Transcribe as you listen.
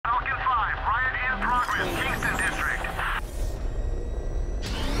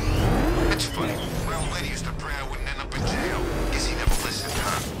That's funny. My old lady used to pray I wouldn't end up in jail. Guess he never listened,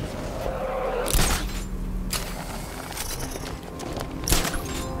 huh?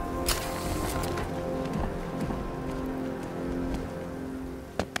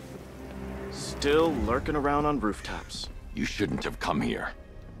 Still lurking around on rooftops. You shouldn't have come here.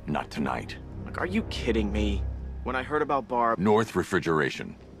 Not tonight. Like, are you kidding me? When I heard about Barb... North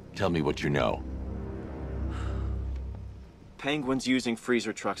Refrigeration. Tell me what you know. Penguin's using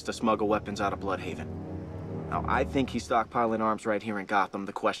freezer trucks to smuggle weapons out of Bloodhaven. Now, I think he's stockpiling arms right here in Gotham.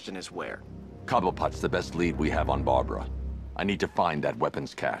 The question is where. Cobblepot's the best lead we have on Barbara. I need to find that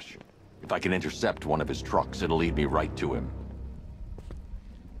weapons cache. If I can intercept one of his trucks, it'll lead me right to him.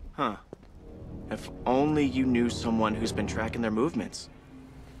 Huh. If only you knew someone who's been tracking their movements.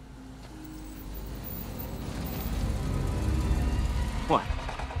 What?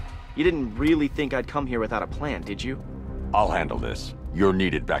 You didn't really think I'd come here without a plan, did you? I'll handle this. You're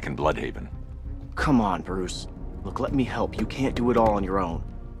needed back in Bloodhaven. Come on, Bruce. Look, let me help. You can't do it all on your own.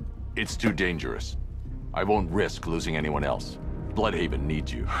 It's too dangerous. I won't risk losing anyone else. Bloodhaven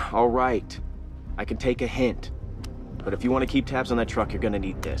needs you. All right. I can take a hint. But if you want to keep tabs on that truck, you're gonna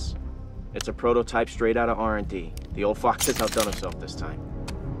need this. It's a prototype straight out of R&D. The old fox has outdone himself this time.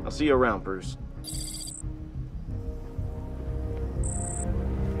 I'll see you around, Bruce.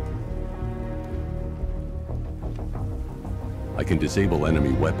 I can disable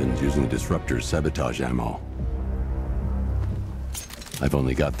enemy weapons using Disruptor's sabotage ammo. I've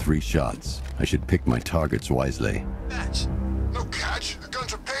only got 3 shots. I should pick my targets wisely. Catch? No catch. The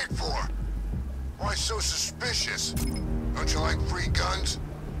guns are paid for. Why so suspicious? Don't you like free guns?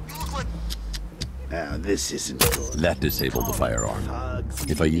 You look like... Now, this isn't good. That disabled the firearm.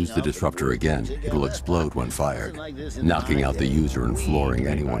 If I use the Disruptor again, it will explode when fired, knocking out the user and flooring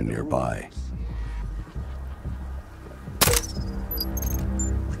anyone nearby.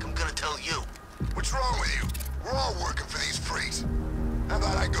 Like I'm gonna tell you. What's wrong with you? We're all working for these freaks. How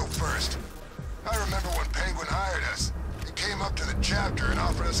about I go first? I remember when Penguin hired us. He came up to the chapter and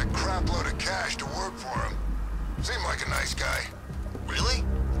offered us a crap load of cash to work for him. Seemed like a nice guy. Really?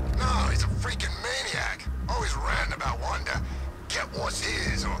 No, he's a freaking maniac. Always ranting about wanting to get what's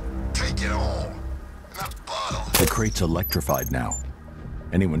his or take it all. And that bottle... The crate's electrified now.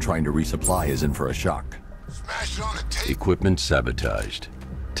 Anyone trying to resupply is in for a shock. Smashed it on the tape. Equipment sabotaged.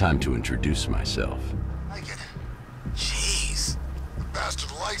 Time to introduce myself. Like it. Jeez. The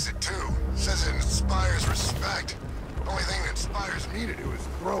bastard likes it too. Says it inspires respect. Only thing that inspires me to do is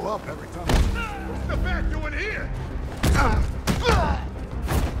throw up every time. What's the bat doing here?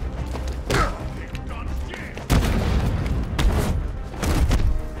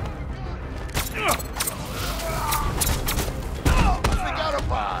 What's the gutter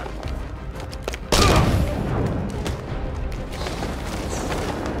pod?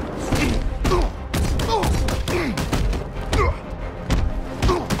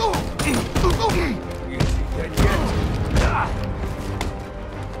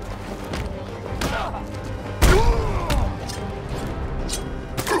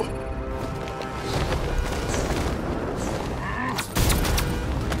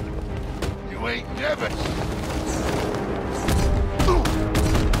 You ain't never.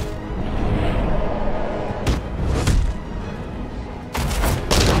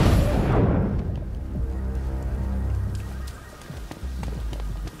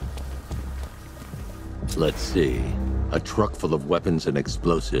 Let's see. A truck full of weapons and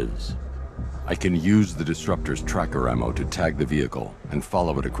explosives. I can use the Disruptor's tracker ammo to tag the vehicle and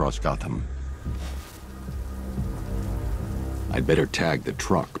follow it across Gotham. I'd better tag the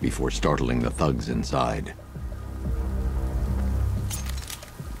truck before startling the thugs inside.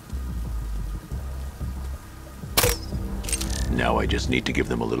 Now I just need to give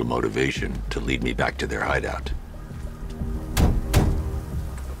them a little motivation to lead me back to their hideout.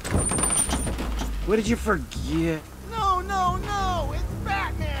 What did you forget? No! It's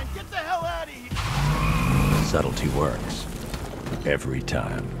Batman! Get the hell out of here! Subtlety works. Every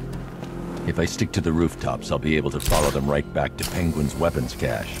time. If I stick to the rooftops, I'll be able to follow them right back to Penguin's weapons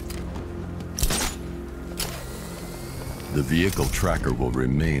cache. The vehicle tracker will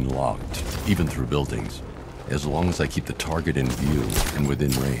remain locked, even through buildings, as long as I keep the target in view and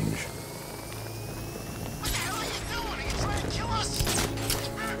within range. What the hell are you doing? Are you trying to kill us?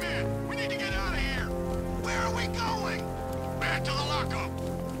 Batman, we need to get out of here. Where are we going? Back to the lockup.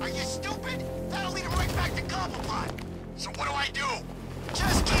 Are you stupid? That'll lead him right back to Cobblepot. So what do I do?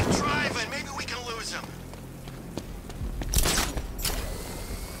 Just keep driving. Maybe we can lose him.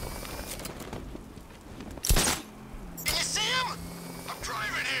 Can you see him? I'm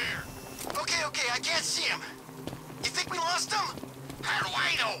driving here. Okay, I can't see him. You think we lost him? How do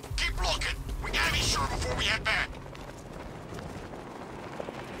I know? Keep looking. We gotta be sure before we head back.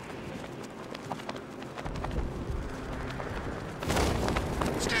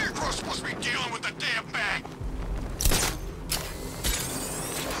 Scarecrow's supposed to be dealing with the damn bag.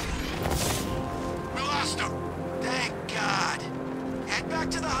 We lost him. Thank God. Head back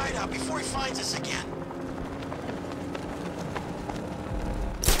to the hideout before he finds us again.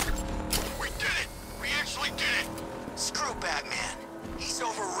 We did it. We actually did it. Screw Batman. He's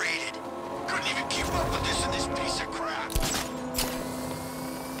overrated. Couldn't even keep up with this in this piece of crap.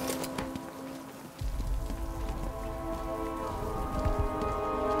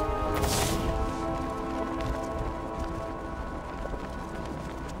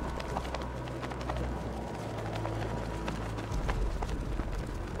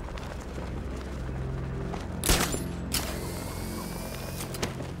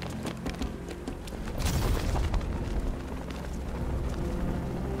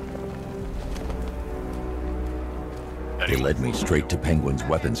 They led me straight to Penguin's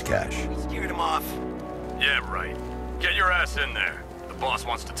weapons cache. Scared him off. Yeah, right. Get your ass in there. The boss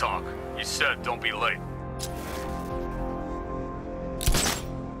wants to talk. He said don't be late.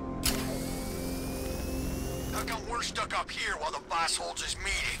 How come we're stuck up here while the boss holds his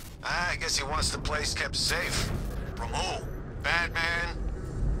meeting? I guess he wants the place kept safe. From who? Batman?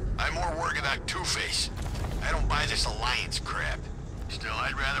 I'm more worried about Two-Face. I don't buy this alliance crap. Still,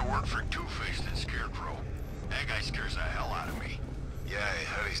 I'd rather work for Two-Face than Scarecrow. That guy scares the hell out of me. Yeah, I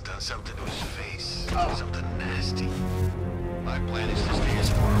heard he's done something to his face. Something nasty. My plan is to stay as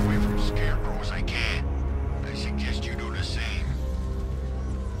far away from Scarecrow as I can. I suggest you do the same.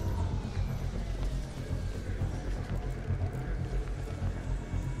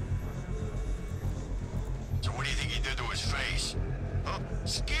 So what do you think he did to his face? Huh?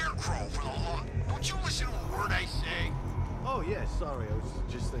 Scarecrow for the law. Don't you listen to a word I say? Oh, yeah, sorry. I was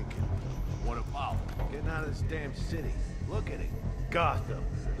just thinking. What about getting out of this damn city? Look at it. Gotham.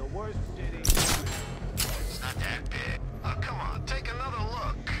 The worst city. It's not that bad. Oh, come on. Take another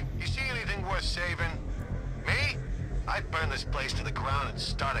look. You see anything worth saving? Me? I'd burn this place to the ground and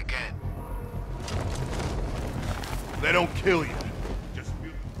start again. They don't kill you. Just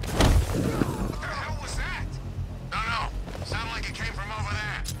What the hell was that? No. Sounded like it came from over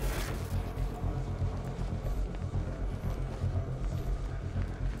there.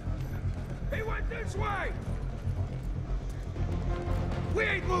 He went this way! We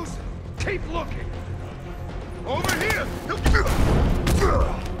ain't losing. Keep looking. Over here!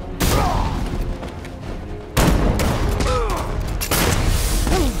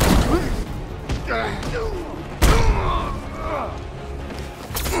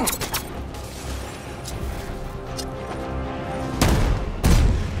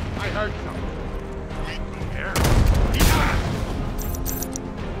 I heard something.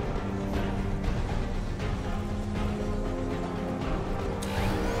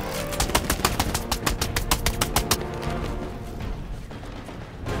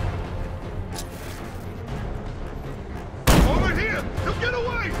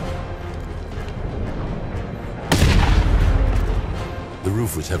 The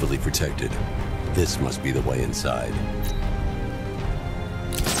roof was heavily protected. This must be the way inside.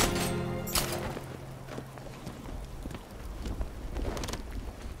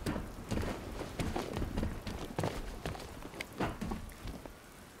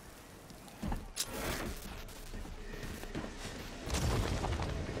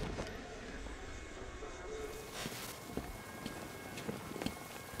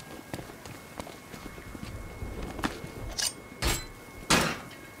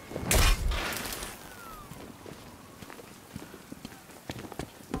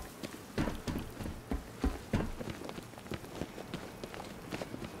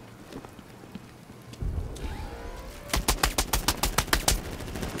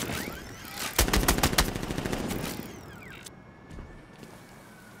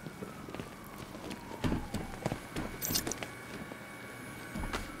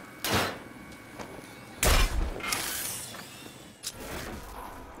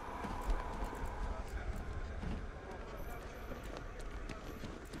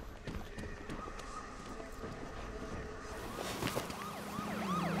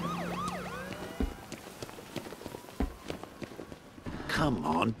 Come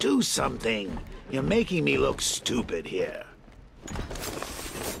on, do something. You're making me look stupid here.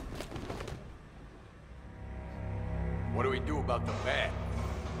 What do we do about the bag?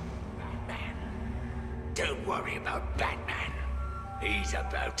 Batman. Don't worry about Batman. He's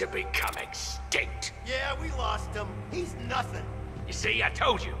about to become extinct. Yeah, we lost him. He's nothing. You see, I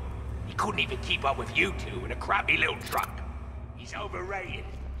told you. He couldn't even keep up with you two in a crappy little truck. He's overrated.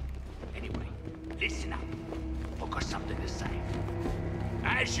 Anyway, listen up. I've got something to say.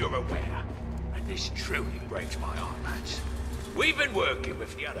 As you're aware, and this truly breaks my heart, lads, we've been working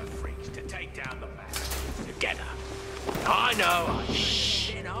with the other freaks to take down the man together. I know.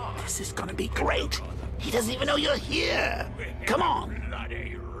 Shh. This is gonna be great. He doesn't even know you're here. Come on.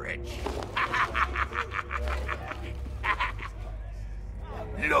 Bloody rich.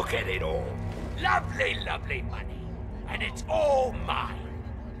 Look at it all. Lovely, lovely money. And it's all mine.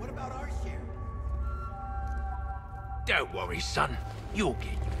 What about our share? Don't worry, son. You'll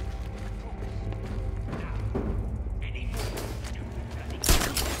get yours.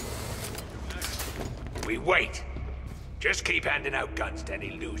 We wait. Just keep handing out guns to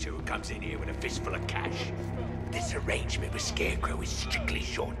any loser who comes in here with a fistful of cash. This arrangement with Scarecrow is strictly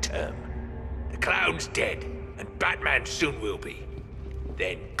short-term. The Clown's dead, and Batman soon will be.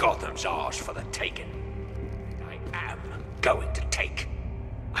 Then Gotham's ours for the taking. I am going to take.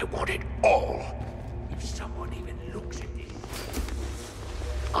 I want it all. If someone even looks at this,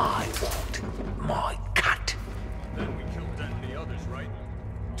 I want my cut. Then we killed that and the others, right?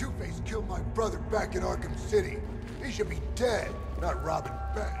 Two-Face killed my brother back in Arkham City. He should be dead, not robbing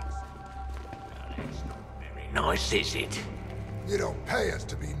banks. That's not very nice, is it? You don't pay us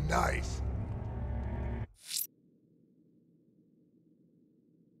to be nice.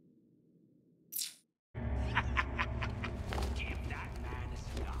 Give that man a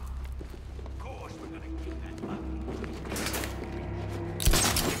cigar. Of course we're gonna give that money.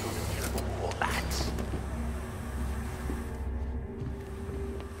 We're gonna kill them all, lads.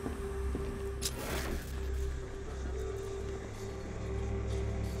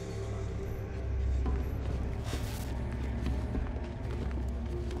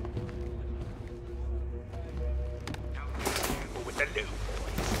 With the loot,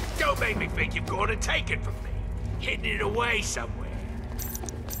 boys. Don't make me think you've gone and taken from me. Hidden it away somewhere.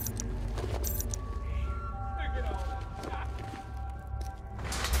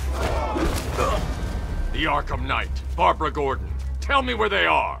 The Arkham Knight, Barbara Gordon. Tell me where they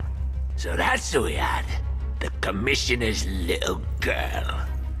are. So that's who we had. The Commissioner's little girl.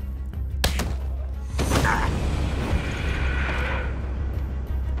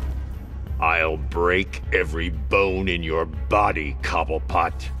 I'll break every bone in your body,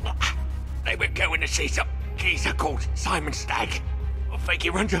 Cobblepot. They were going to see some geezer called Simon Stagg. I think he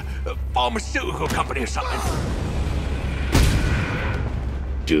runs a pharmaceutical company or something.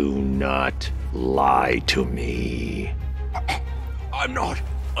 Do not lie to me. I'm not,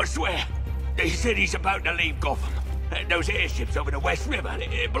 I swear. They said he's about to leave Gotham. Those airships over the West River,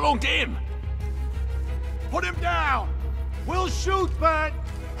 it belonged to him. Put him down! We'll shoot, but...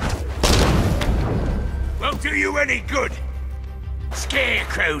 Won't do you any good.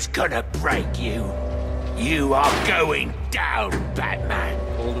 Scarecrow's gonna break you. You are going down, Batman.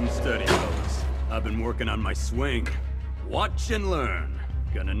 Hold him steady, fellas. I've been working on my swing. Watch and learn.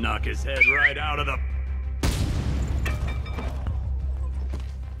 Gonna knock his head right out of the...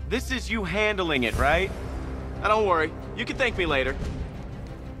 This is you handling it, right? Now don't worry. You can thank me later.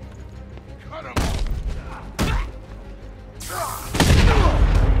 Cut him!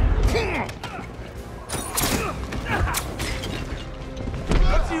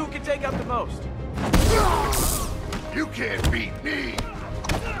 Let's see who can take out the most. You can't beat me!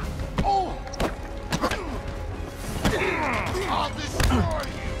 Oh! I'll destroy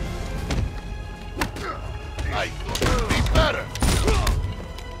you! I could be better!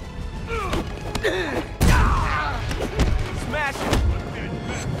 Smash it!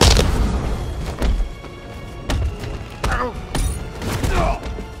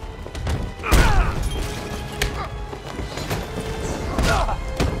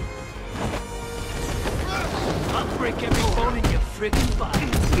 I'll break every bone in your friggin' body.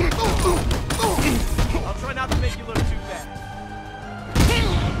 I'll try not to make you look too bad. Beat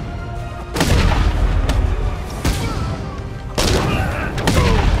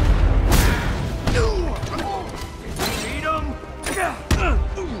 'em!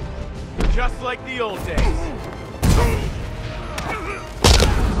 Just like the old days.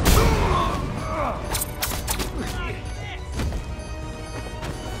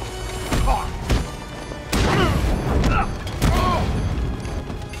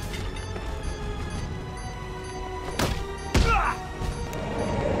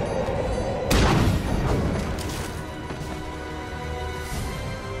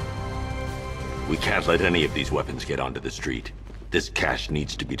 We can't let any of these weapons get onto the street. This cache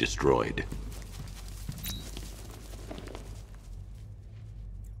needs to be destroyed.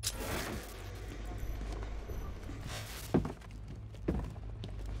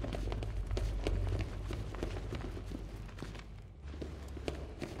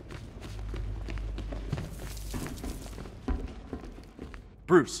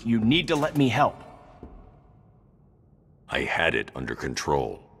 Bruce, you need to let me help. I had it under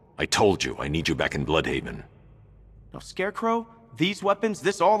control. I told you, I need you back in Bloodhaven. Now, Scarecrow, these weapons,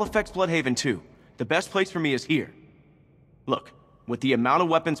 this all affects Bloodhaven too. The best place for me is here. Look, with the amount of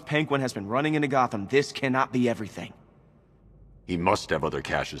weapons Penguin has been running into Gotham, this cannot be everything. He must have other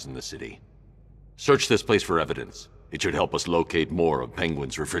caches in the city. Search this place for evidence. It should help us locate more of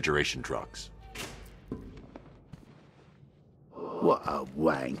Penguin's refrigeration trucks. What a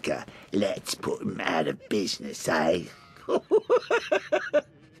wanker. Let's put him out of business, eh?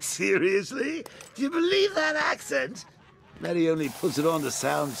 Seriously? Do you believe that accent? That he only puts it on to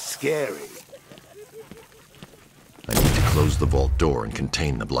sound scary. I need to close the vault door and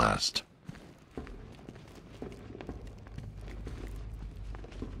contain the blast.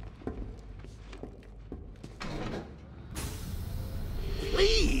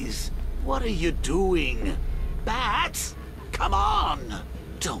 Please, what are you doing? Bats? Come on!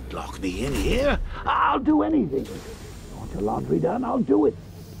 Don't lock me in here. I'll do anything. Want your laundry done? I'll do it.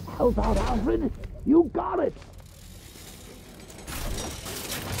 Help out, Alfred. You got it.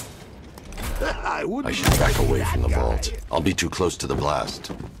 I should back away from the vault. I'll be too close to the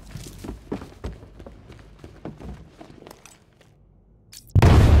blast.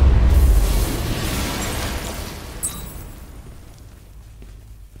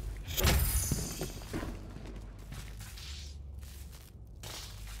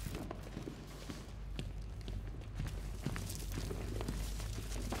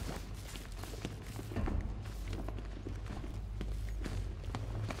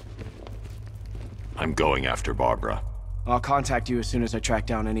 I'm going after Barbara. I'll contact you as soon as I track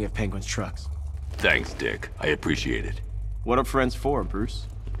down any of Penguin's trucks. Thanks, Dick. I appreciate it. What are friends for, Bruce?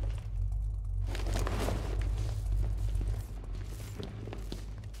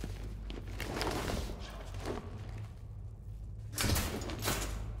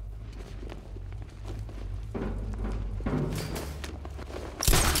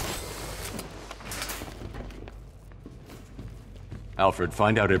 Alfred,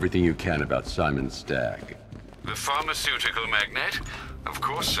 find out everything you can about Simon Stagg. The pharmaceutical magnate? Of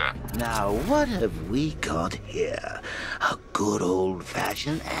course, sir. Now, what have we got here? A good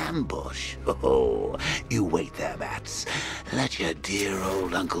old-fashioned ambush. Oh, you wait there, Bats. Let your dear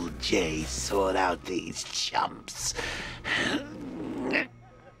old Uncle Jay sort out these chumps.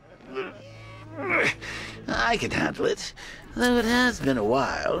 I can handle it, though it has been a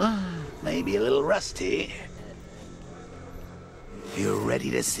while. Maybe a little rusty. You ready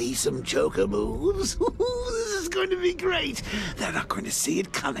to see some Joker moves? This is going to be great. They're not going to see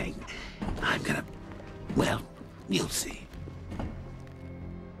it coming. I'm gonna... well, you'll see.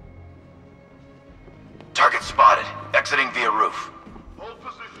 Target spotted. Exiting via roof. Hold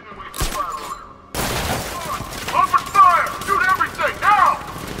position and wait for fire order. Open fire! Shoot everything, now!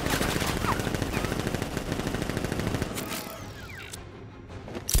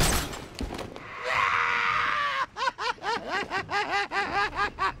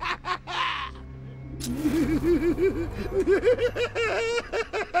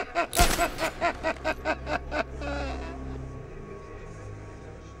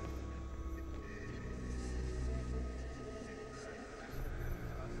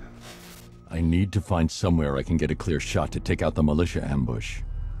 I need to find somewhere I can get a clear shot to take out the militia ambush.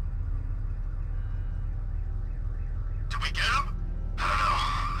 Did we get him? I don't know.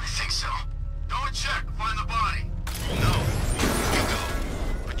 I think so. Go and check. Find the body. No. You go.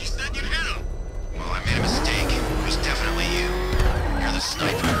 But you said you'd hit him. Well, I made a mistake. It was definitely you. You're the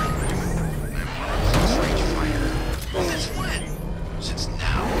sniper. I'm more of a close-range fighter. Since when? Since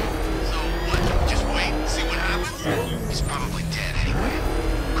now. So what? Just wait and see what happens? He's probably dead anyway.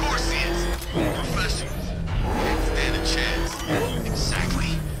 Of course he is. Professionals. Can't stand a chance.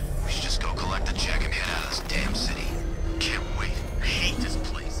 Exactly. We should just go collect the check and head out of this damn city. Can't wait. I hate this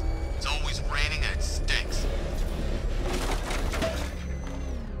place. It's always raining and it stinks.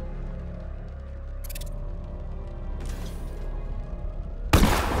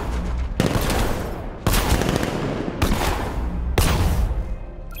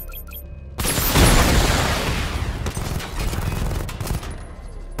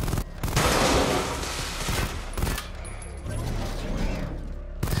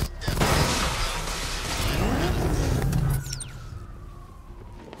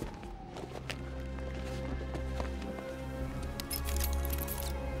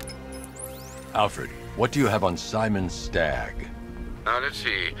 Alfred, what do you have on Simon Stagg? Now, let's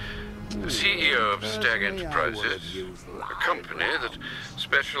see. The CEO of Stagg Enterprises, a company that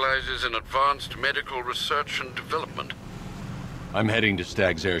specializes in advanced medical research and development. I'm heading to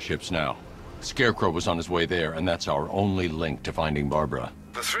Stagg's airships now. Scarecrow was on his way there, and that's our only link to finding Barbara.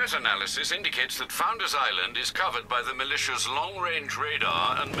 The threat analysis indicates that Founders Island is covered by the militia's long-range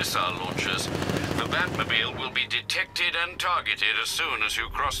radar and missile launchers. The Batmobile will be detected and targeted as soon as you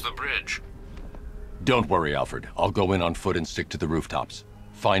cross the bridge. Don't worry, Alfred. I'll go in on foot and stick to the rooftops.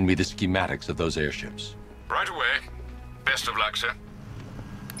 Find me the schematics of those airships. Right away. Best of luck, sir.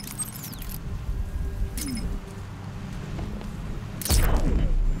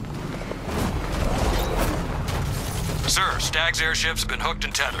 Sir, Stag's airships have been hooked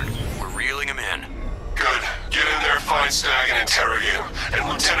and tethered. We're reeling him in. Good. Get in there, find Stag, and interrogate him. And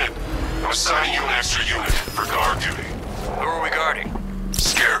Lieutenant, I'm assigning you an extra unit for guard duty. Who are we guarding?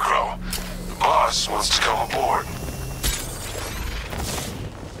 Scarecrow. The boss wants to come aboard.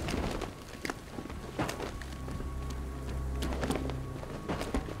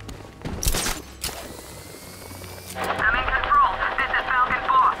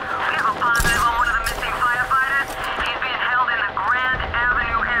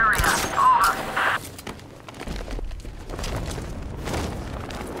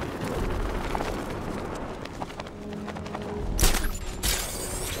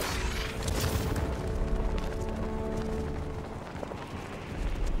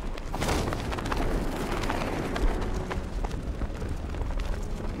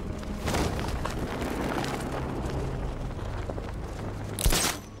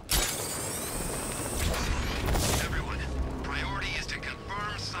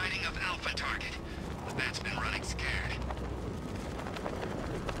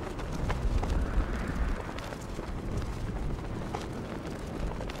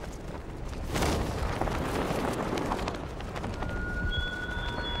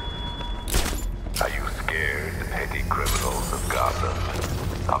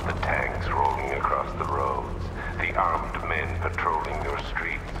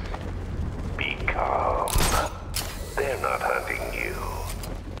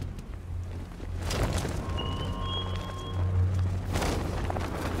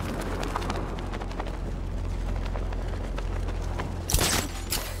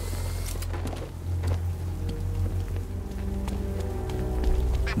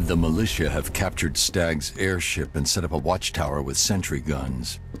 The militia have captured Stag's airship and set up a watchtower with sentry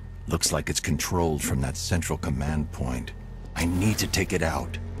guns. Looks like it's controlled from that central command point. I need to take it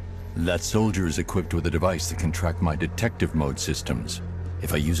out. That soldier is equipped with a device that can track my detective mode systems.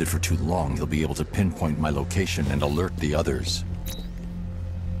 If I use it for too long, he'll be able to pinpoint my location and alert the others.